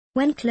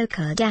When Khloe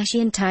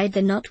Kardashian tied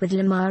the knot with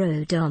Lamar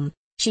Odom,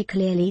 she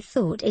clearly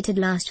thought it'd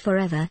last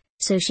forever,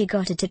 so she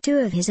got a tattoo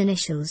of his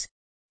initials.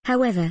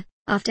 However,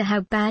 after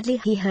how badly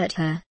he hurt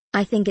her,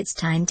 I think it's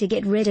time to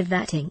get rid of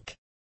that ink.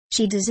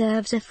 She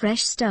deserves a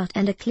fresh start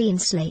and a clean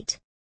slate.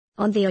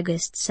 On the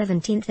August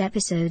 17th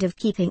episode of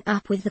Keeping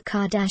Up with the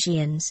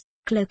Kardashians,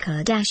 Khloe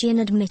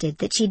Kardashian admitted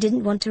that she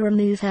didn't want to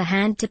remove her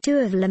hand tattoo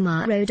of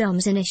Lamar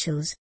Odom's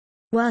initials.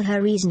 While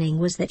her reasoning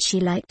was that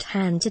she liked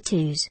hand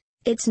tattoos,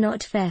 it's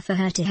not fair for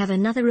her to have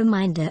another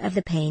reminder of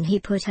the pain he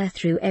put her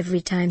through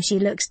every time she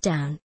looks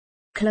down.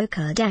 Khloe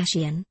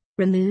Kardashian: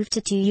 remove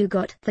tattoo you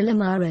got the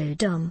Lamar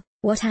Odom,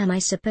 what am I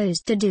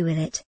supposed to do with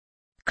it?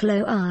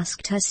 Khloe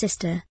asked her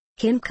sister,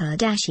 Kim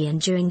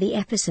Kardashian, during the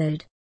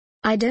episode.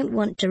 I don't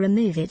want to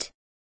remove it.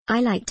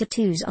 I like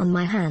tattoos on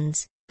my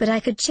hands, but I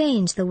could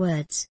change the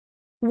words.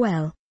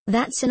 Well,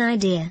 that's an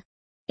idea.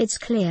 It's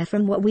clear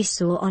from what we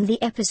saw on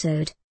the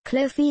episode,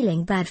 Khloe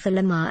feeling bad for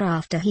Lamar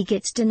after he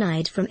gets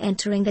denied from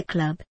entering the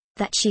club,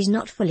 that she's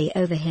not fully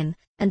over him,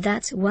 and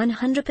that's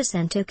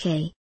 100%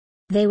 okay.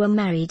 They were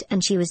married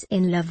and she was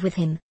in love with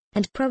him,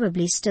 and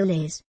probably still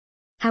is.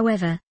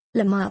 However,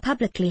 Lamar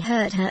publicly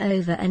hurt her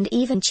over and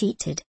even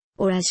cheated,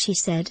 or as she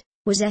said,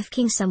 was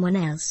F-king someone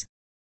else.